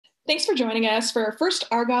Thanks for joining us for our first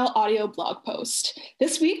Argyle audio blog post.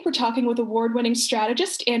 This week, we're talking with award-winning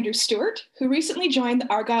strategist Andrew Stewart, who recently joined the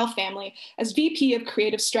Argyle family as VP of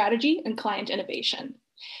Creative Strategy and Client Innovation.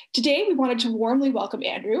 Today, we wanted to warmly welcome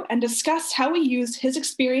Andrew and discuss how we use his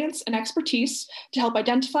experience and expertise to help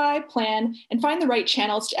identify, plan, and find the right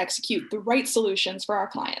channels to execute the right solutions for our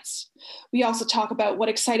clients. We also talk about what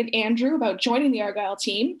excited Andrew about joining the Argyle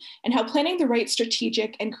team and how planning the right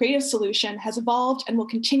strategic and creative solution has evolved and will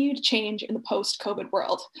continue to change in the post-COVID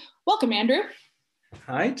world. Welcome, Andrew.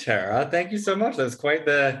 Hi, Tara. Thank you so much. That's quite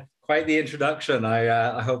the introduction.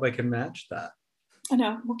 I hope I can match that. I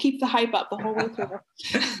know. We'll keep the hype up the whole way through.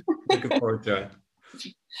 Looking forward to it.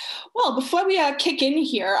 Well, before we kick in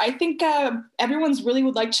here, I think everyone's really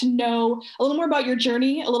would like to know a little more about your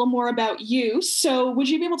journey, a little more about you. So would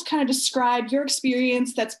you be able to kind of describe your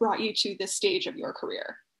experience that's brought you to this stage of your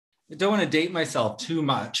career? I don't want to date myself too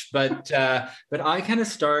much, but I kind of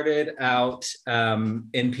started out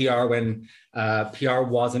in PR when PR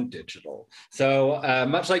wasn't digital. So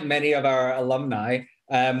much like many of our alumni,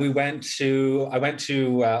 I went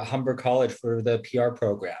to Humber College for the PR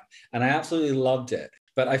program, and I absolutely loved it.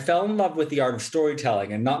 But I fell in love with the art of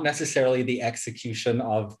storytelling and not necessarily the execution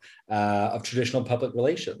of traditional public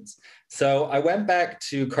relations. So I went back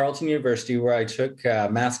to Carleton University, where I took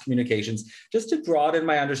mass communications, just to broaden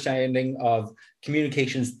my understanding of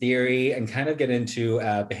communications theory and kind of get into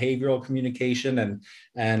behavioral communication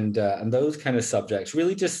and those kind of subjects,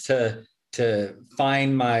 really just to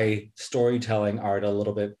find my storytelling art a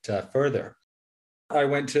little bit further. I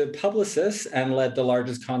went to Publicis and led the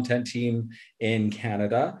largest content team in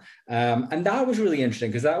Canada. And that was really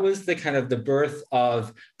interesting because that was the birth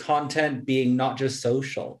of content being not just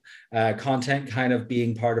social, content kind of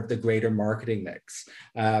being part of the greater marketing mix.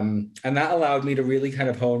 And that allowed me to really kind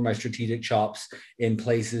of hone my strategic chops in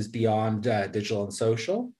places beyond digital and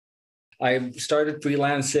social. I started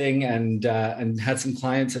freelancing and had some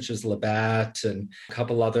clients such as Labatt and a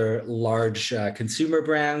couple other large consumer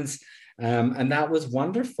brands. And that was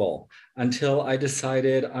wonderful until I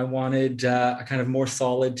decided I wanted a kind of more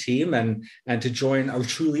solid team and to join a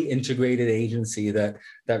truly integrated agency that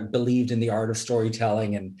believed in the art of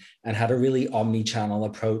storytelling and had a really omni-channel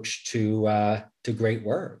approach to great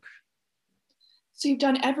work. So you've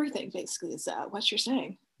done everything, basically, is what you're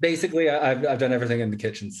saying. Basically, I've done everything in the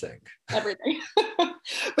kitchen sink. Everything.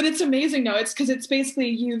 But it's amazing, no, it's because it's basically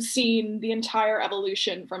you've seen the entire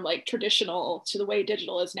evolution from like traditional to the way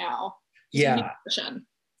digital is now. Yeah.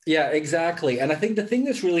 Yeah, exactly. And I think the thing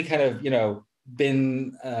that's really kind of,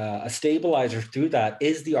 been a stabilizer through that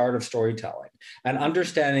is the art of storytelling and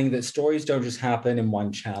understanding that stories don't just happen in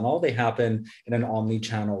one channel, they happen in an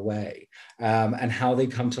omni-channel way, and how they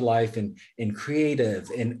come to life in creative,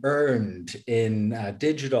 in earned, in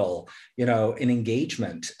digital, in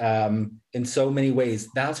engagement, in so many ways.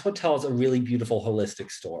 That's what tells a really beautiful,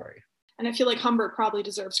 holistic story. And I feel like Humber probably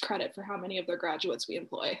deserves credit for how many of their graduates we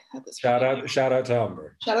employ at this point. Shout out to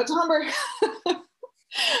Humber. Shout out to Humber.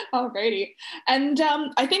 Alrighty. And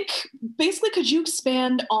I think basically, could you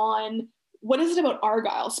expand on what is it about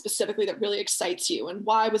Argyle specifically that really excites you, and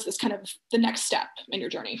why was this kind of the next step in your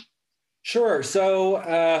journey? Sure. So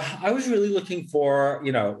I was really looking for,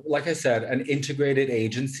 like I said, an integrated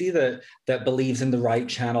agency that believes in the right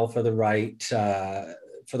channel for the right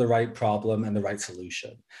problem and the right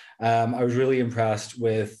solution. I was really impressed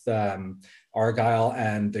with Argyle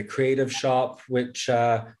and the creative shop, which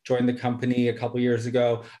joined the company a couple of years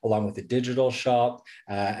ago, along with the digital shop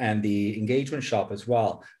and the engagement shop as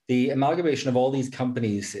well. The amalgamation of all these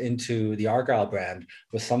companies into the Argyle brand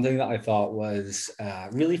was something that I thought was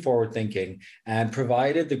really forward-thinking and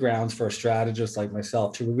provided the grounds for a strategist like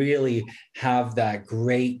myself to really have that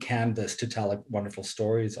great canvas to tell wonderful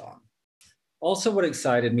stories on. Also, what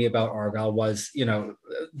excited me about Argyle was,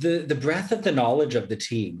 the breadth of the knowledge of the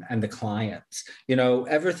team and the clients,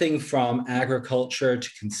 everything from agriculture to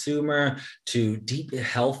consumer to deep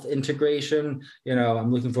health integration.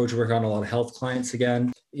 I'm looking forward to working on a lot of health clients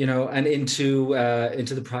again, and into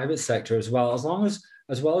the private sector as well,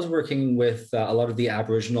 as well as working with a lot of the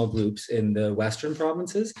Aboriginal groups in the Western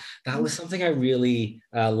provinces. That was something I really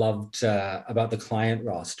loved about the client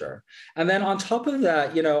roster. And then on top of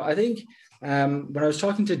that, I think when I was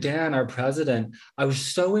talking to Dan, our president, I was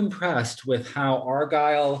so impressed with how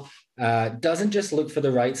Argyle doesn't just look for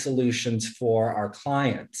the right solutions for our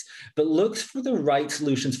clients, but looks for the right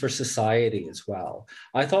solutions for society as well.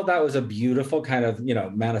 I thought that was a beautiful kind of,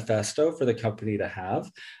 manifesto for the company to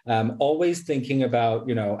have. Always thinking about,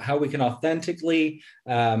 how we can authentically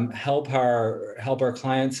help our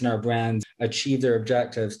clients and our brands achieve their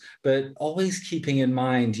objectives, but always keeping in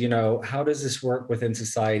mind, how does this work within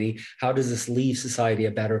society? How does this leave society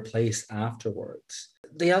a better place afterwards?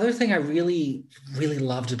 The other thing I really, really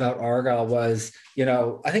loved about Argyle was,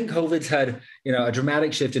 I think COVID's had, a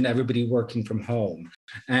dramatic shift in everybody working from home.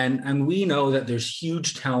 And we know that there's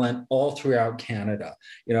huge talent all throughout Canada,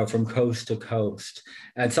 from coast to coast.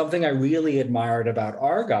 And something I really admired about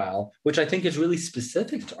Argyle, which I think is really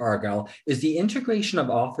specific to Argyle, is the integration of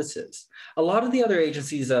offices. A lot of the other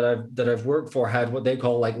agencies that I've worked for had what they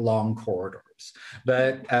call like long corridors,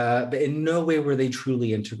 but in no way were they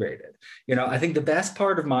truly integrated. I think the best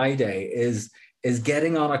part of my day is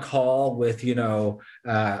getting on a call with,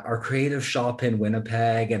 our creative shop in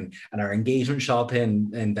Winnipeg and our engagement shop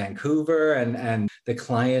in Vancouver and the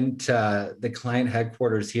client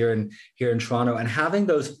headquarters here in Toronto, and having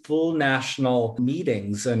those full national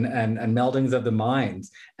meetings and meldings of the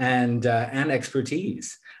minds and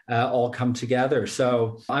expertise all come together.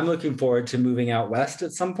 So I'm looking forward to moving out west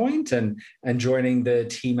at some point and joining the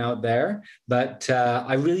team out there. But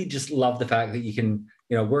I really just love the fact that you can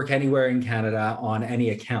work anywhere in Canada on any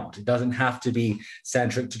account. It doesn't have to be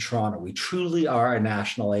centric to Toronto. We truly are a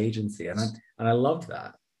national agency, and I loved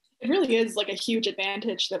that. It really is like a huge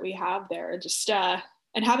advantage that we have there, just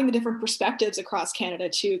and having the different perspectives across Canada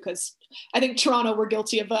too, because I think Toronto, we're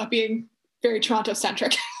guilty of being very Toronto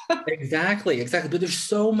centric. Exactly. But there's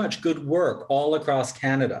so much good work all across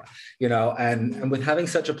Canada, and with having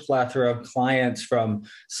such a plethora of clients, from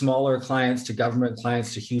smaller clients to government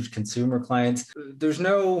clients to huge consumer clients, there's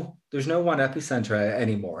no one epicenter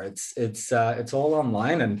anymore. It's all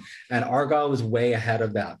online, and Argyle was way ahead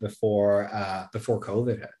of that before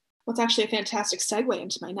COVID hit. Well, it's actually a fantastic segue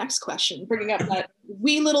into my next question, bringing up that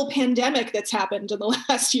wee little pandemic that's happened in the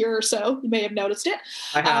last year or so. You may have noticed it.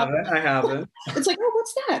 I haven't. It's like, oh,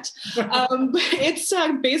 what's that? It's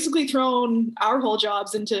basically thrown our whole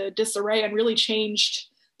jobs into disarray and really changed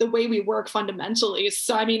the way we work fundamentally.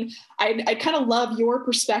 So, I mean, I kind of love your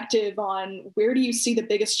perspective on where do you see the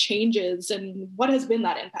biggest changes and what has been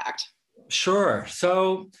that impact? Sure.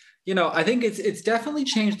 So, I think it's definitely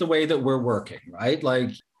changed the way that we're working, right?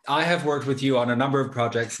 Like, I have worked with you on a number of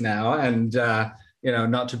projects now, and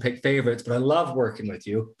not to pick favorites, but I love working with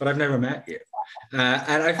you, but I've never met you.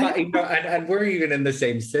 And I find, and we're even in the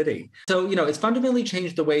same city. So, it's fundamentally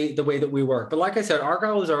changed the way that we work. But like I said,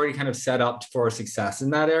 Argyle was already kind of set up for success in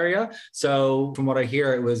that area. So from what I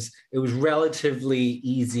hear, it was relatively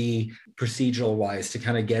easy procedural wise to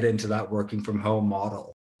kind of get into that working from home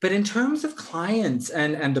model. But in terms of clients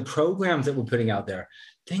and the programs that we're putting out there,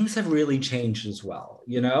 things have really changed as well.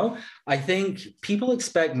 I think people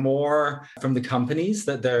expect more from the companies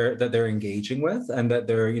that they're engaging with and that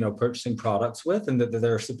they're, purchasing products with and that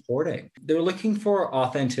they're supporting. They're looking for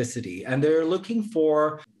authenticity, and they're looking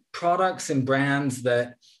for products and brands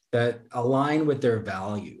that align with their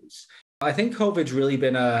values. I think COVID's really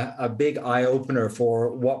been a big eye-opener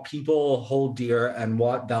for what people hold dear and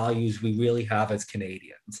what values we really have as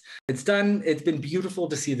Canadians. It's been beautiful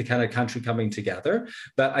to see the kind of country coming together,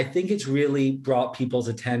 but I think it's really brought people's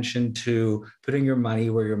attention to putting your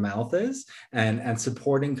money where your mouth is and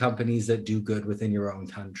supporting companies that do good within your own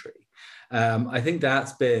country. I think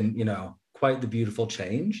that's been, quite the beautiful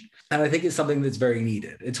change. And I think it's something that's very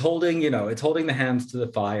needed. It's holding the hands to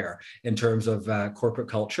the fire in terms of corporate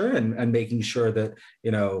culture and making sure that,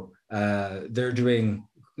 they're doing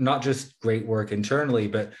not just great work internally,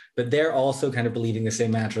 but they're also kind of believing the same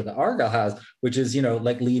mantra that Argyle has, which is,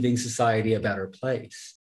 like leaving society a better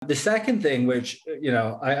place. The second thing, which,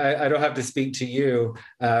 I don't have to speak to you,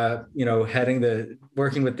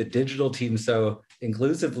 working with the digital team so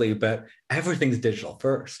inclusively, but everything's digital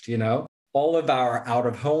first, all of our out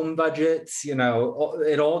of home budgets,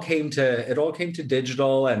 it all came to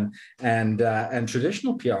digital and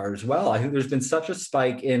traditional PR as well. I think there's been such a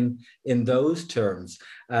spike in those terms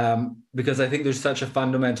because I think there's such a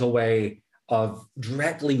fundamental way of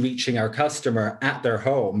directly reaching our customer at their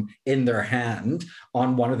home, in their hand,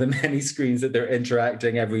 on one of the many screens that they're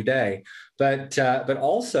interacting every day. But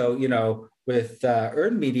also, with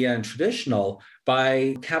earned media and traditional,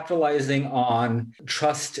 by capitalizing on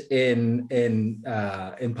trust in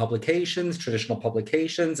publications, traditional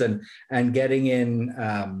publications, and getting in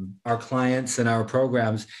our clients and our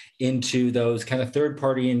programs into those kind of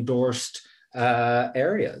third-party endorsed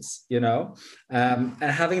areas, and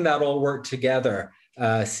having that all work together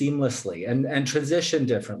seamlessly and transition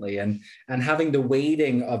differently, and having the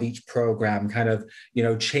weighting of each program kind of,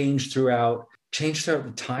 change throughout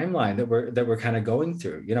the timeline that we're kind of going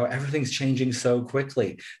through. Everything's changing so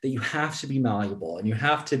quickly that you have to be malleable and you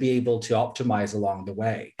have to be able to optimize along the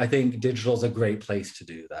way. I think digital is a great place to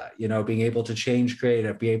do that. Being able to change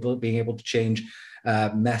creative, being able to change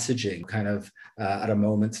messaging kind of at a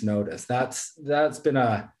moment's notice. That's been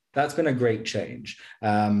a great change.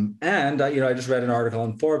 I just read an article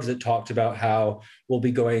in Forbes that talked about how we'll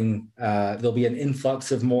be there'll be an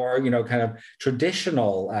influx of more, kind of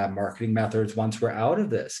traditional marketing methods once we're out of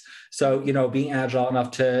this. So, being agile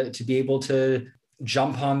enough to be able to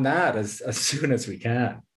jump on that as soon as we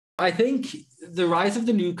can. I think the rise of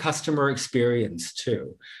the new customer experience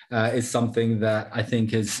too is something that I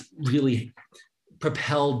think has really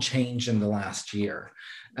propelled change in the last year.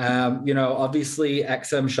 Obviously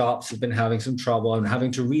XM shops have been having some trouble and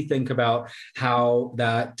having to rethink about how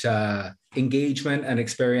that engagement and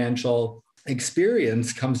experiential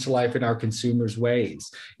experience comes to life in our consumers'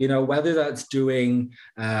 ways. Whether that's doing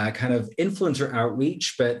kind of influencer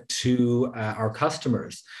outreach, but to our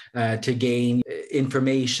customers to gain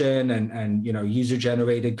information and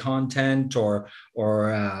user-generated content or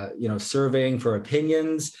surveying for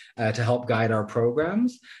opinions to help guide our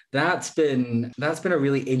programs. That's been a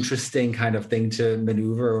really interesting kind of thing to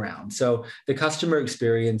maneuver around. So the customer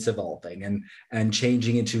experience evolving and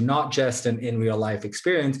changing into not just an in real life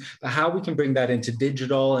experience, but how we can bring that into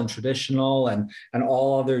digital and traditional and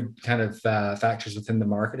all other kind of factors within the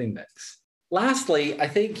marketing mix. Lastly, I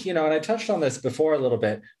think, and I touched on this before a little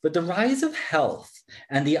bit, but the rise of health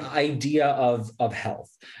and the idea of health,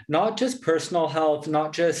 not just personal health,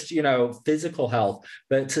 not just, physical health,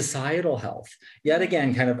 but societal health. Yet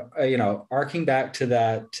again, kind of, arcing back to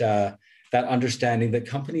that understanding that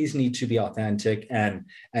companies need to be authentic and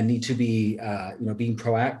need to be, being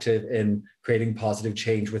proactive in creating positive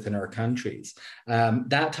change within our countries.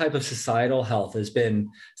 That type of societal health has been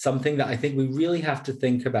something that I think we really have to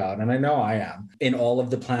think about, and I know I am, in all of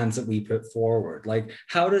the plans that we put forward. Like,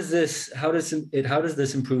 how does this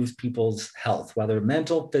improve people's health, whether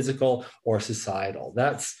mental, physical, or societal?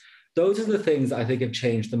 Those are the things I think have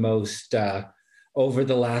changed the most over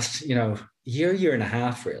the last, year and a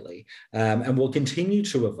half, really, and will continue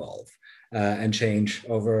to evolve and change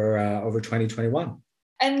over 2021.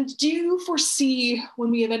 And do you foresee,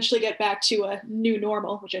 when we eventually get back to a new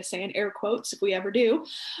normal, which I say in air quotes if we ever do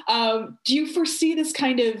you foresee this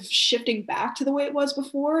kind of shifting back to the way it was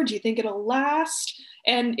before? Do you think it'll last?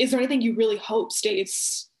 And is there anything you really hope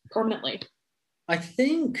stays permanently? I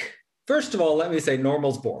think, first of all, let me say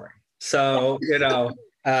normal's boring. So,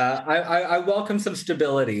 I welcome some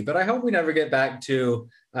stability, but I hope we never get back to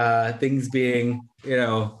things being,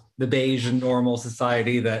 the beige and normal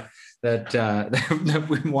society that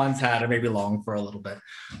we once had and maybe long for a little bit.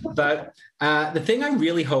 But the thing I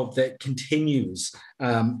really hope that continues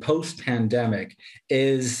post-pandemic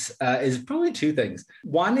is probably two things.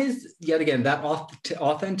 One is, yet again, that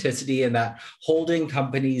authenticity and that holding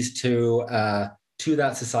companies to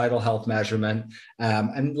that societal health measurement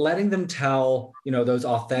and letting them tell, those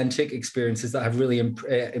authentic experiences that have really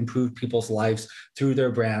improved people's lives through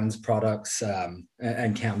their brands, products,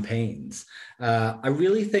 and campaigns. I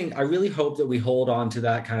really hope that we hold on to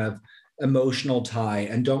that kind of emotional tie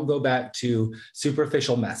and don't go back to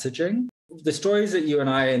superficial messaging. The stories that you and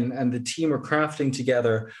I and the team are crafting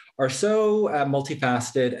together are so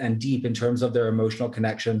multifaceted and deep in terms of their emotional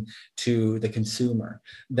connection to the consumer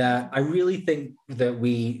that I really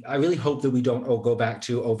hope that we don't go back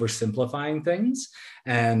to oversimplifying things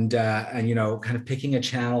and kind of picking a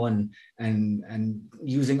channel and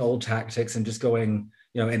using old tactics and just going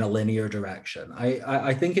in a linear direction.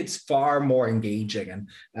 I think it's far more engaging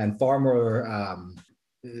and far more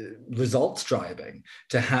results driving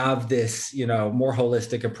to have this, more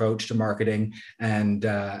holistic approach to marketing and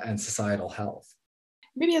societal health.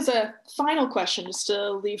 Maybe as a final question, just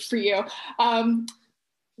to leave for you,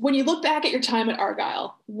 when you look back at your time at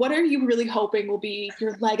Argyle, what are you really hoping will be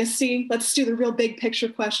your legacy? Let's do the real big picture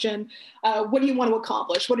question. What do you want to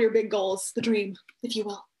accomplish? What are your big goals, the dream, if you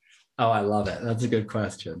will? Oh, I love it. That's a good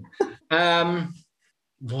question.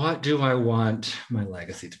 What do I want my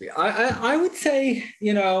legacy to be? I would say,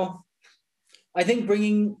 I think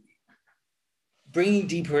bringing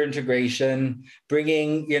deeper integration,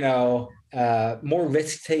 bringing, more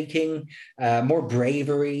risk-taking, more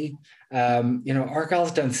bravery.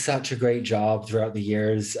 Argyle's done such a great job throughout the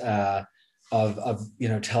years,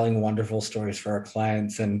 telling wonderful stories for our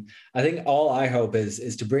clients. And I think all I hope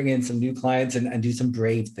is to bring in some new clients and do some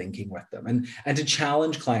brave thinking with them and to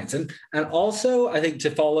challenge clients. And also I think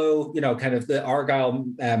to follow, kind of the Argyle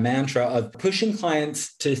mantra of pushing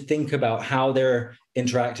clients to think about how they're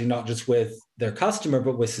interacting, not just with their customer,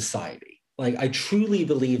 but with society. Like, I truly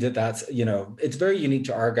believe that's, it's very unique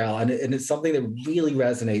to Argyle, and it's something that really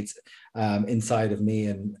resonates inside of me.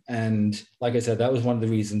 And like I said, that was one of the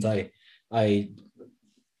reasons I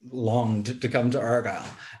longed to come to Argyle.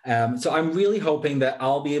 So I'm really hoping that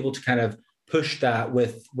I'll be able to kind of push that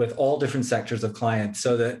with all different sectors of clients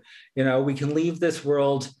so that, we can leave this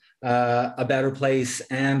world a better place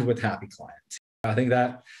and with happy clients. I think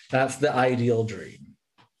that's the ideal dream.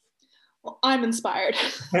 Well, I'm inspired.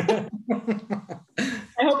 I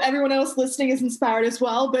hope everyone else listening is inspired as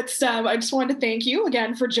well. But I just wanted to thank you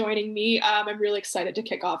again for joining me. I'm really excited to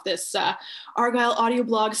kick off this Argyle audio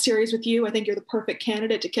blog series with you. I think you're the perfect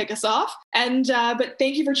candidate to kick us off. And but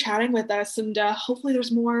thank you for chatting with us. And hopefully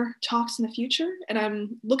there's more talks in the future. And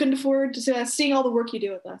I'm looking forward to seeing all the work you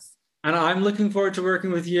do with us. And I'm looking forward to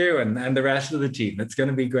working with you and the rest of the team. It's going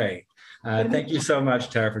to be great. Thank you so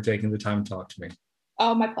much, Tara, for taking the time to talk to me.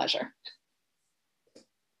 Oh, my pleasure.